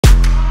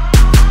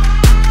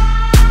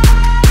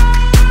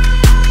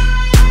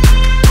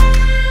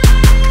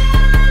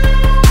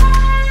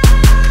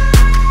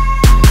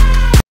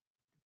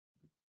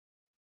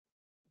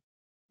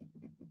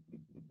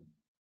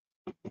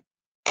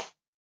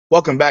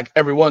Welcome back,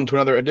 everyone, to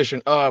another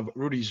edition of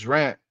Rudy's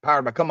Rant,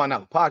 powered by Come On Now,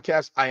 the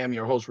podcast. I am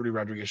your host, Rudy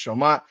Rodriguez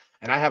Shomont,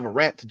 and I have a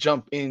rant to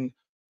jump in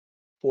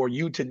for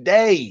you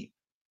today.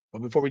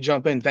 But before we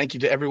jump in, thank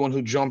you to everyone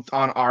who jumped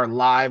on our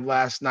live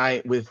last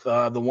night with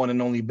the one and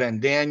only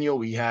Ben Daniel.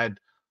 We had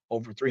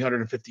over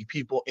 350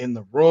 people in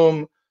the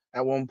room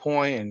at one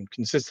point and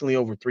consistently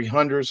over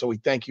 300. So we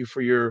thank you for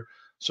your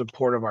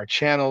support of our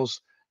channels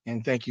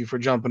and thank you for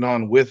jumping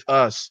on with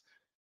us.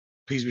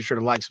 Please be sure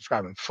to like,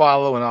 subscribe, and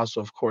follow. And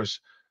also, of course,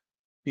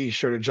 be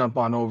sure to jump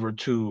on over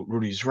to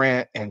Rudy's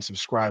Rant and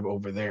subscribe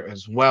over there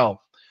as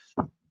well.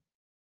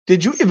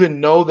 Did you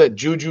even know that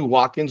JuJu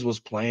Watkins was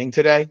playing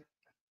today?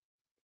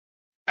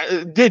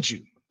 Did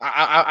you?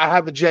 I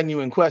have a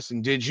genuine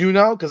question. Did you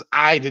know? Because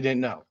I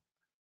didn't know.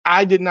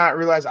 I did not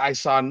realize. I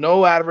saw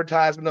no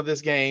advertisement of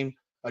this game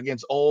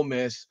against Ole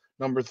Miss,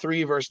 number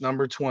 3 versus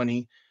number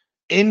 20,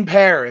 in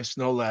Paris,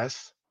 no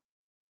less.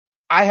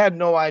 I had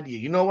no idea.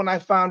 You know, when I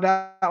found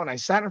out, when I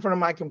sat in front of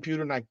my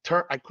computer and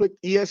I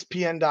clicked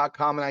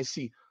ESPN.com and I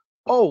see,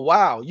 oh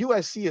wow,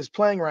 USC is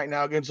playing right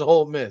now against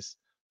Ole Miss.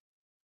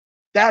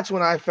 That's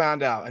when I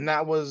found out, and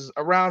that was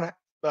around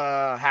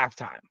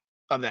halftime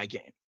of that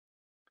game.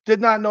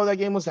 Did not know that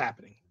game was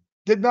happening.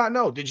 Did not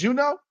know. Did you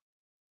know?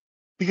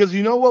 Because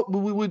you know what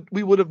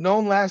we would have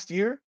known last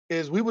year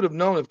is we would have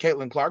known if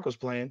Caitlin Clark was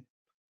playing.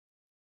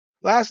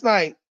 Last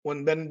night,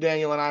 when Ben and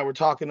Daniel and I were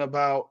talking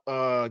about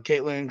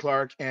Caitlin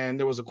Clark, and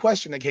there was a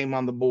question that came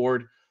on the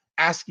board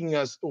asking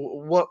us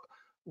what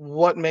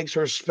makes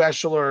her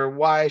special or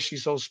why is she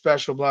so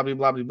special, blah blah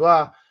blah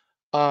blah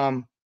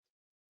blah.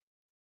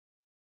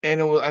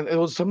 And it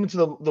was something to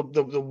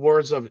the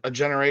words of a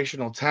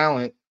generational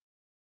talent.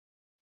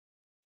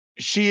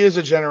 She is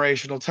a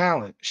generational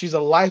talent. She's a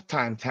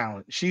lifetime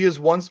talent. She is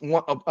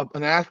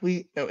an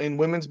athlete in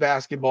women's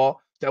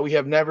basketball that we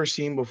have never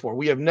seen before.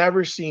 We have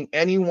never seen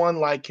anyone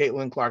like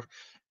Caitlin Clark,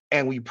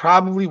 and we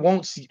probably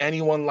won't see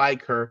anyone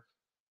like her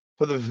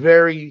for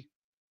the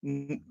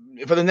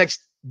next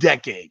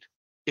decade.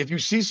 If you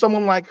see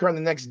someone like her in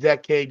the next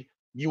decade,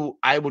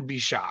 I would be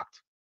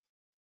shocked.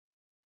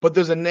 But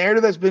there's a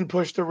narrative that's been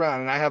pushed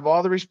around, and I have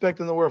all the respect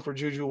in the world for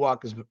JuJu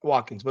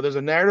Watkins, but there's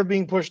a narrative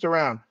being pushed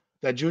around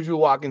that JuJu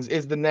Watkins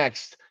is the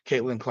next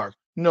Caitlin Clark.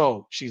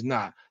 No, she's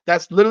not.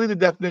 That's literally the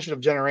definition of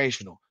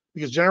generational,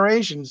 because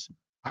generations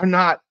are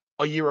not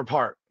a year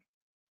apart.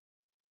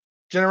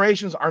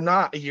 Generations are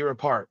not a year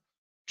apart.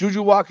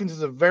 JuJu Watkins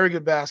is a very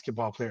good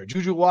basketball player.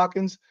 JuJu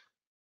Watkins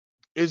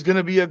is going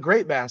to be a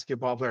great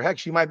basketball player. Heck,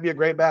 she might be a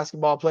great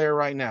basketball player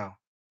right now.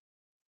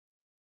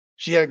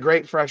 She had a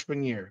great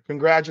freshman year.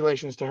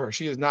 Congratulations to her.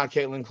 She is not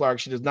Caitlin Clark.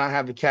 She does not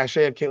have the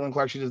cachet of Caitlin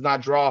Clark. She does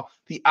not draw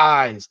the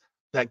eyes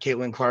that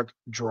Caitlin Clark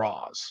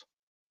draws.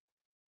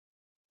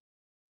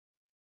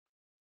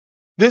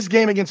 This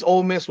game against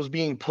Ole Miss was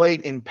being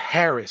played in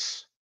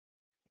Paris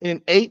in an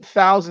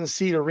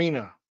 8,000-seat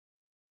arena.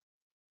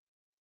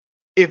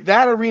 If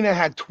that arena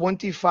had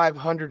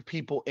 2,500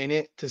 people in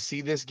it to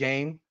see this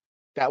game,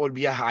 that would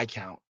be a high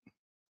count.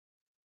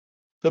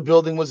 The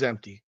building was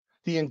empty.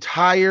 The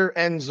entire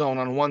end zone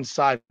on one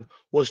side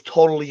was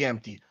totally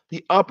empty.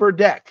 The upper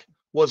deck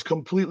was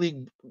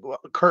completely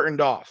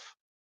curtained off.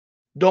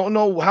 Don't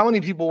know how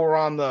many people were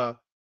on the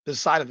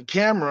side of the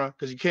camera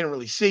because you can't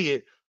really see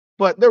it,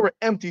 but there were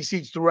empty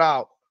seats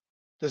throughout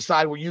the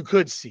side where you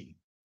could see.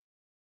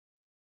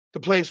 The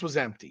place was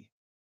empty.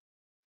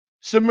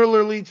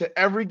 Similarly to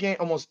every game,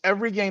 almost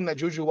every game that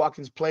JuJu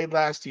Watkins played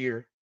last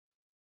year,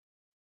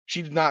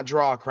 she did not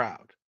draw a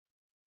crowd.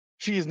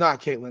 She is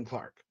not Caitlin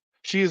Clark.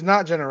 She is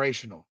not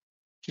generational.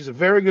 She's a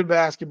very good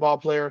basketball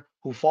player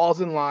who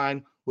falls in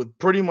line with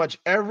pretty much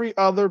every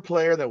other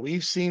player that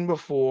we've seen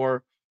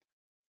before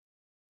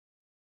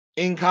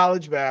in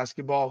college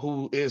basketball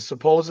who is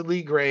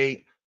supposedly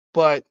great,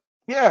 but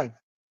yeah,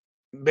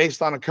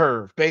 based on a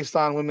curve, based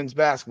on women's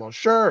basketball.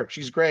 Sure,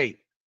 she's great.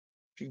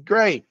 She's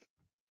great.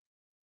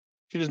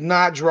 She does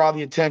not draw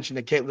the attention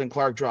that Caitlin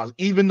Clark draws,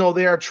 even though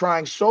they are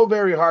trying so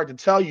very hard to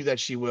tell you that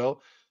she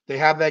will. They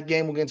have that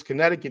game against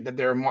Connecticut that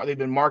they've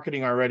been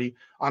marketing already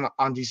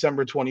on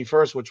December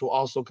 21st, which will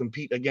also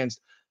compete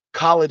against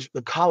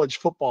the college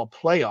football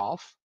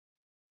playoff.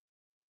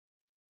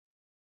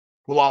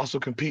 Will also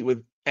compete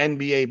with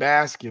NBA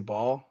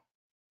basketball.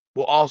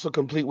 Will also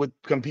compete with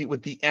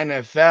the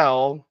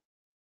NFL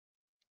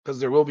because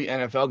there will be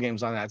NFL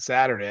games on that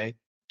Saturday.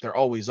 There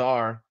always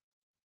are.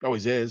 There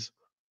always is.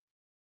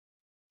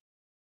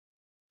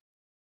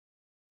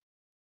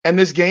 And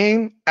this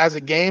game, as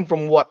a game,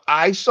 from what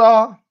I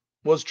saw,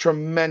 was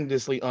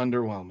tremendously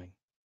underwhelming.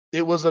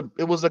 It was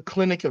a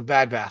clinic of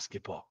bad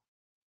basketball.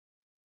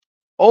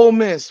 Ole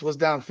Miss was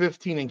down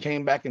 15 and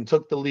came back and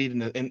took the lead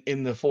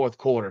in the fourth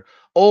quarter.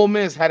 Ole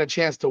Miss had a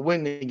chance to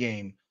win the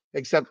game,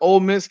 except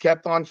Ole Miss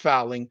kept on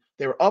fouling.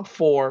 They were up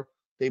 4.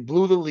 They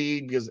blew the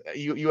lead because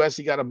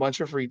USC got a bunch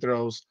of free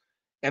throws.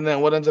 And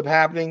then what ends up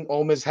happening?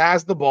 Ole Miss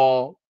has the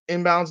ball,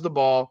 inbounds the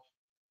ball,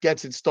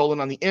 gets it stolen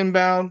on the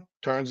inbound,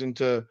 turns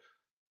into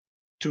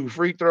 2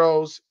 free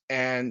throws,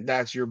 and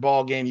that's your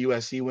ball game.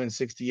 USC wins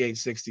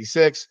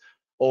 68-66.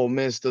 Ole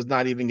Miss does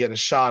not even get a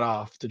shot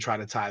off to try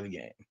to tie the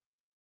game.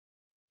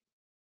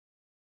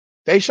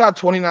 They shot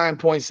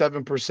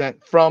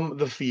 29.7% from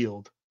the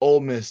field.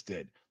 Ole Miss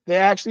did. They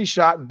actually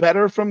shot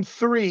better from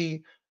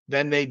 3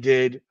 than they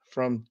did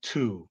from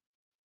 2.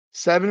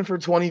 7 for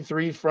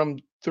 23 from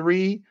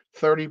 3,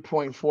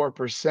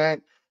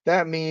 30.4%.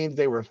 That means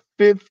they were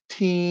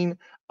 15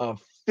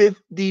 of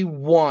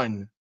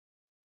 51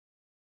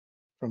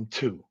 from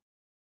 2.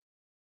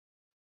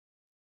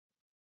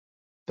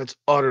 That's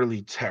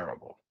utterly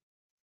terrible.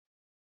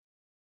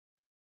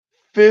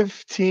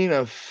 15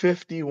 of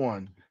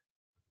 51.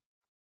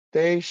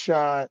 They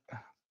shot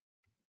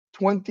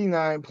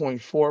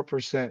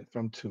 29.4%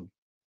 from 2.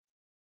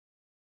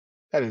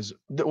 That is,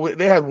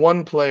 they had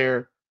one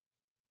player,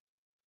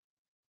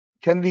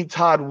 Kennedy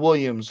Todd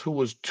Williams, who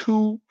was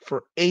 2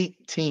 for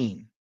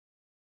 18.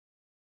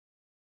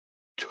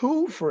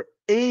 2 for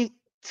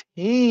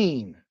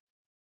 18.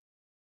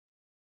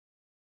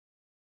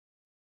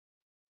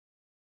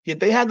 Yet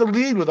they had the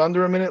lead with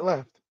under a minute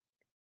left.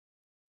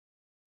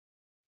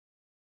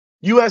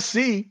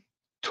 USC,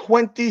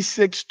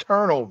 26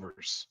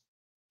 turnovers.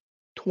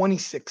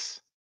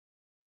 26.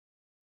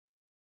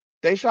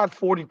 They shot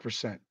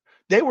 40%.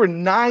 They were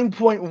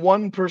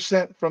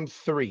 9.1% from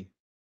 3.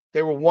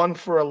 They were 1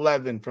 for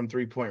 11 from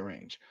 3-point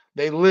range.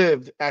 They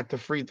lived at the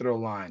free throw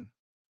line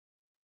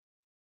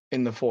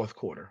in the fourth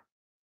quarter.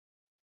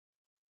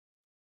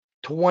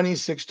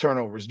 26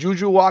 turnovers.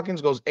 JuJu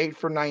Watkins goes 8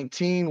 for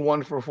 19,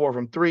 1 for 4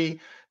 from 3,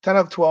 10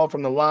 of 12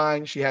 from the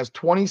line. She has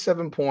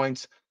 27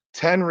 points,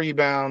 10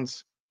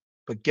 rebounds,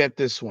 but get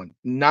this one,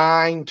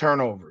 9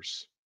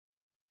 turnovers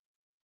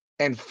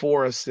and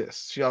 4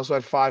 assists. She also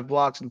had 5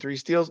 blocks and 3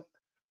 steals,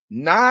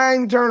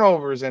 9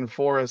 turnovers and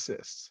 4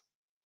 assists.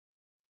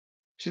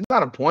 She's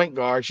not a point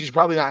guard. She's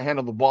probably not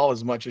handled the ball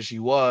as much as she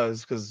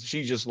was because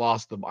she just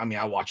lost the. I mean,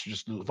 I watched her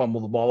just fumble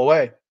the ball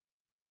away.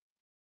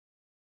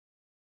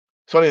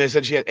 It's funny, they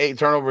said she had 8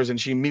 turnovers and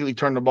she immediately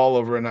turned the ball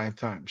over a 9th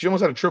time. She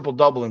almost had a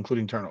triple-double,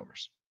 including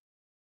turnovers.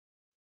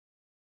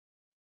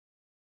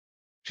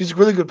 She's a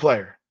really good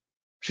player.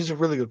 She's a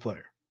really good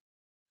player.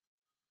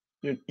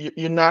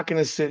 You're not going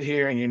to sit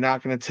here and you're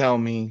not going to tell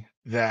me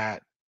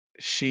that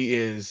she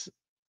is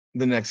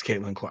the next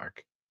Caitlin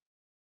Clark.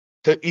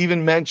 To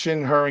even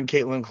mention her and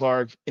Caitlin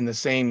Clark in the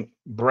same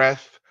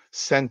breath,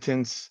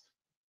 sentence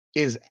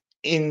is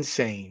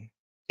insane.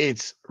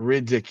 It's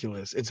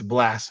ridiculous. It's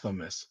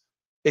blasphemous.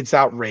 It's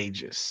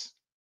outrageous.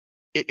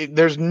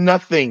 There's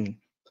nothing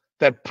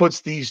that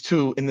puts these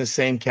two in the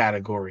same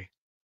category.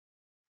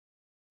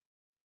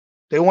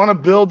 They want to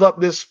build up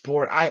this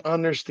sport. I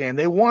understand.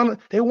 They want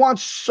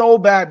so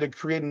bad to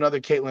create another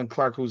Caitlin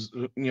Clark who's,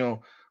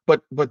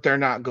 but they're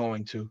not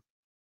going to.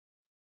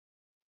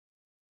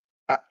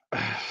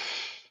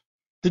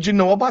 Did you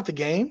know about the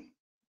game?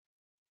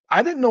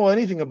 I didn't know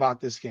anything about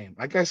this game.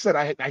 Like I said,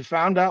 I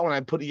found out when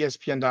I put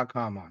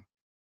ESPN.com on.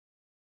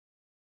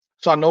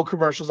 Saw no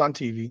commercials on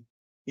TV.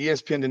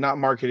 ESPN did not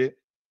market it,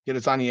 yet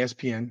it's on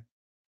ESPN.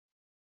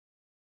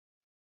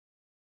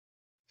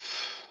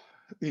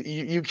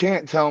 You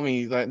can't tell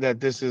me that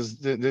this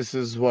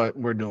is what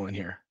we're doing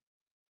here.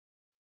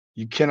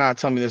 You cannot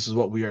tell me this is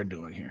what we are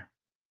doing here.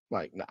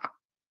 Like, nah,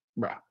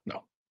 bruh,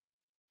 no.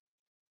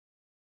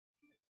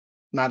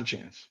 Not a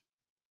chance.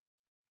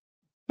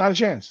 Not a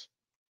chance.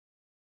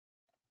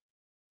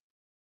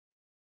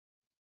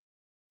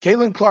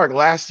 Caitlin Clark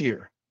last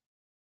year,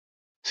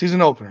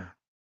 season opener,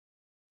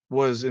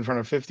 was in front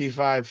of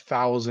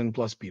 55,000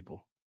 plus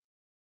people.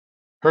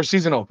 Her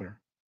season opener.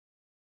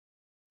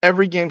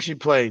 Every game she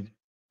played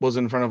was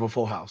in front of a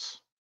full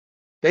house.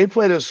 They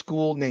played a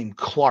school named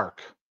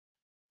Clark.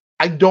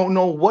 I don't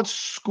know what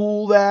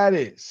school that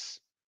is.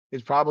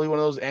 It's probably one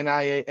of those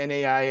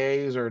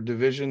NAIAs or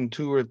Division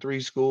 2 or 3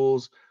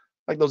 schools,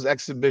 like those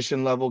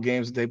exhibition level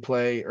games that they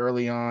play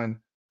early on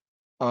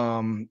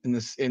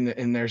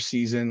in their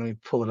season. Let me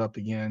pull it up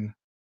again.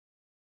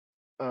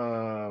 Why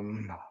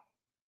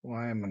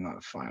am I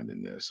not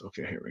finding this?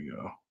 Okay, here we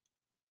go.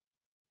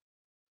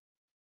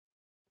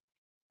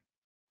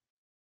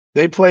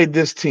 They played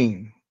this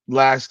team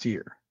last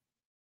year,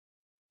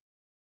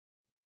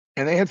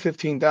 and they had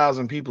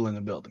 15,000 people in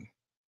the building.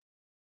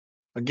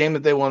 A game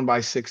that they won by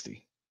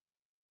 60.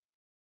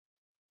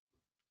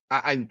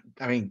 I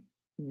mean,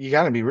 you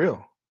got to be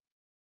real.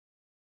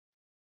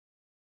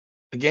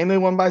 A game they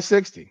won by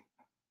 60.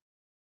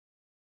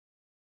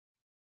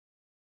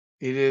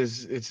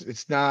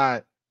 It's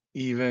not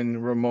even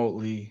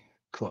remotely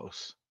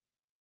close.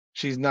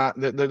 She's not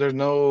there's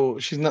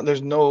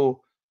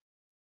no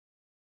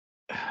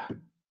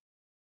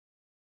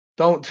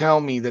don't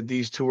tell me that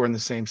these two are in the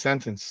same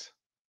sentence.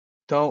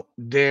 Don't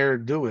dare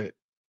do it.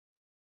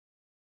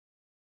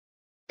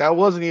 That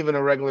wasn't even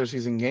a regular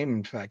season game,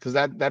 in fact, because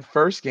that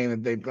first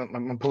game that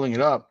I'm pulling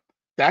it up,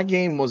 that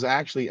game was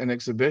actually an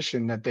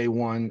exhibition that they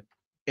won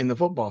in the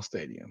football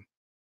stadium.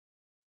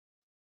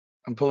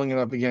 I'm pulling it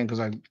up again because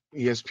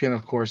ESPN,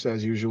 of course,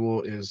 as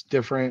usual, is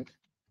different.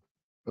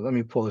 But let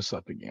me pull this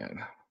up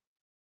again.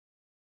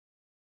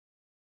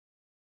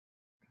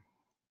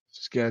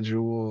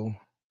 Schedule.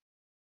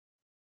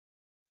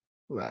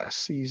 last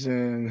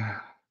season.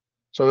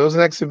 So it was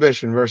an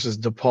exhibition versus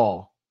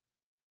DePaul.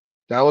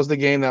 That was the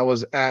game that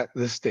was at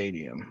the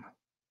stadium.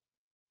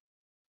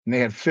 And they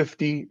had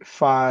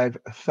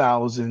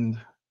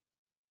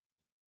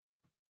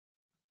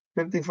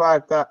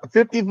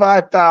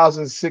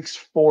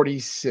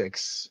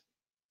 55,646.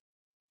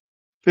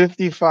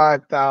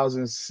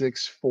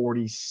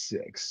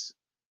 55,646.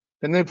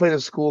 Then they played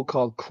a school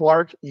called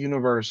Clark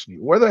University.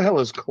 Where the hell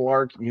is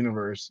Clark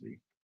University?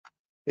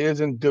 It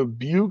is in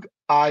Dubuque,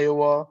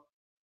 Iowa.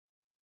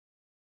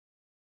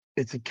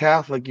 It's a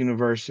Catholic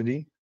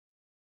university.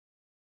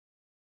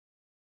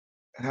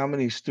 How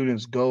many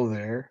students go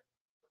there?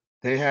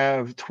 They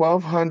have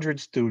 1,200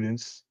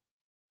 students.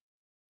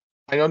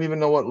 I don't even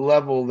know what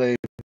level they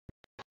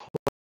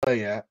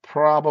play at.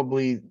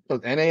 Probably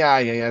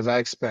NAIA, as I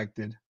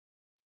expected.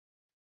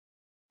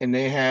 And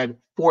they had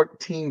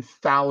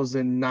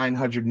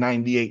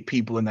 14,998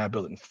 people in that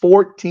building.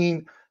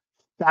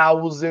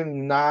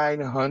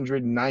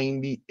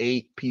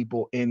 14,998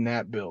 people in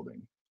that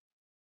building.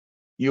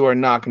 You are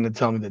not going to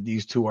tell me that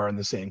these two are in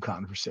the same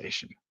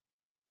conversation.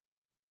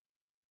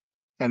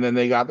 And then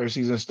they got their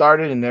season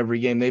started, and every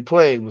game they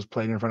played was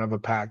played in front of a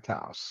packed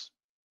house,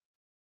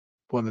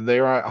 whether they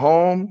are at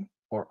home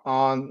or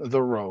on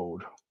the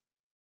road.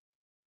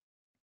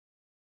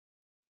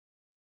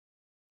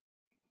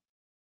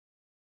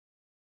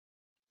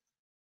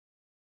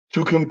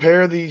 To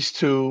compare these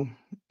two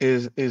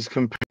is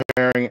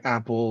comparing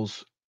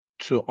apples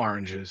to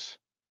oranges.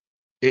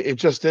 It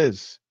just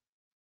is.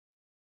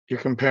 You're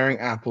comparing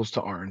apples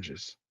to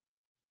oranges.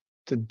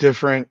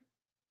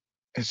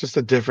 It's just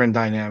a different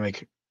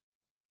dynamic.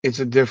 It's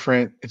a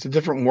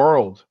different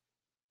world.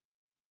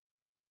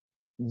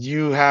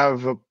 You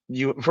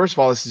first of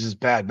all, this is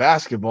just bad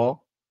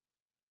basketball.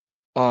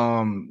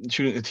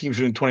 Shooting a team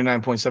shooting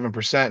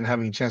 29.7% and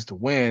having a chance to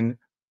win.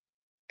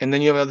 And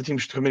then you have other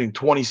teams committing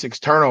 26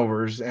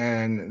 turnovers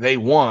and they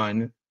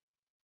won.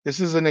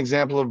 This is an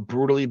example of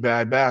brutally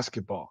bad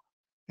basketball.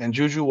 And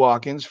JuJu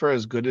Watkins, for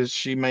as good as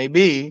she may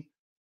be,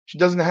 she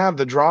doesn't have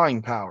the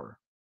drawing power.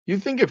 You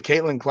think if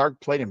Caitlin Clark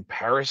played in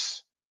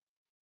Paris,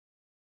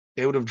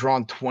 they would have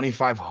drawn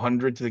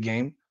 2,500 to the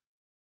game?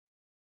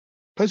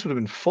 Place would have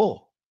been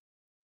full.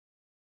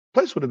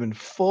 Place would have been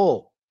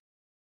full.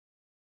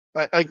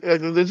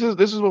 This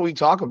is what we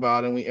talk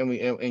about, and we can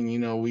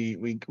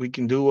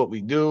do what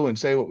we do and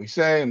say what we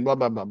say and blah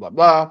blah blah blah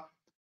blah.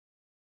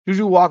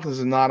 JuJu Watkins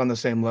is not on the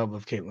same level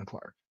of Caitlin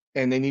Clark,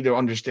 and they need to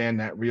understand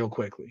that real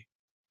quickly.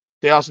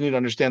 They also need to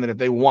understand that if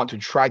they want to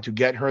try to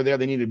get her there,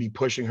 they need to be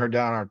pushing her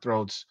down our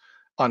throats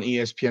on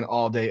ESPN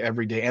all day,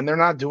 every day, and they're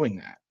not doing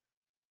that.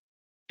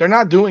 They're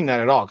not doing that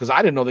at all because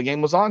I didn't know the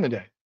game was on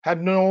today.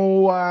 Had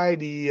no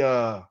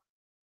idea,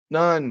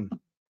 none,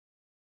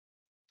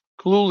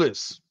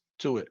 clueless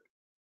to it.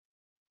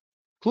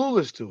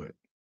 Clueless to it.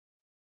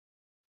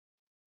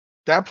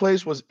 That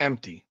place was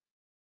empty.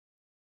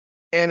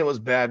 And it was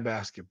bad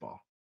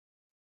basketball.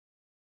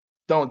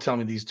 Don't tell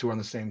me these two are in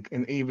the same,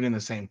 and even in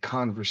the same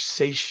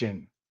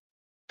conversation.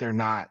 They're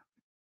not.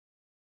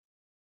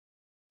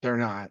 They're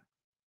not.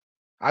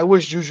 I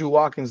wish JuJu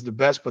Watkins the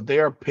best, but they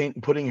are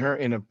putting her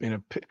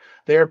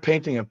they are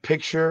painting a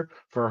picture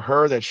for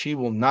her that she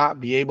will not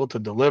be able to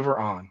deliver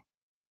on.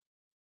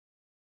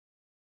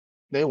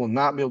 They will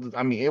not be able to.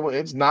 I mean,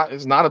 it's not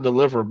a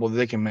deliverable that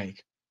they can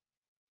make.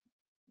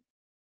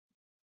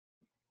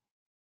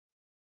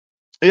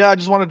 Yeah, I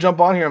just want to jump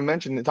on here and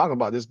mention and talk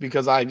about this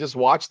because I just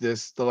watched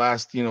this the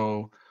last,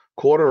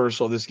 quarter or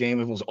so. This game,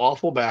 it was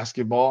awful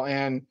basketball,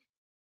 and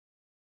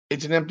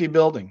it's an empty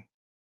building.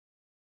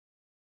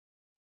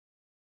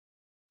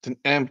 It's an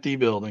empty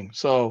building.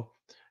 So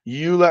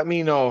you let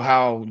me know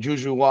how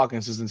JuJu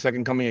Watkins is the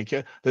second coming of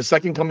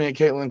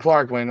Caitlin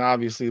Clark. When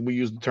obviously we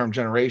use the term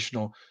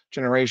generational.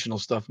 Generational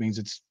stuff means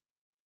it's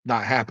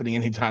not happening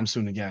anytime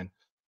soon again.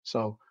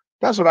 So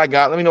that's what I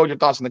got. Let me know what your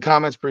thoughts in the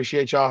comments.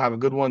 Appreciate y'all. Have a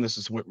good one. This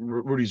is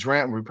Rudy's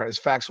Rant, where we practice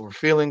facts over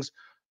feelings.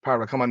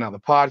 Part of Come On Now, the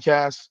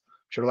podcast.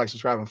 Be sure to like,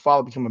 subscribe, and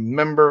follow. Become a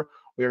member.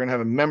 We are going to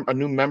have a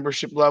new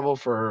membership level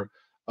for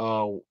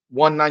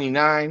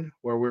 $199,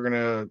 where we're going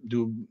to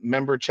do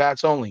member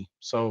chats only.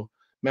 So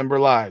member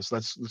lives.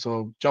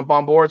 So jump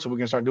on board so we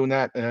can start doing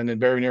that in the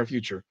very near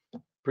future.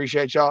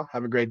 Appreciate y'all.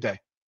 Have a great day.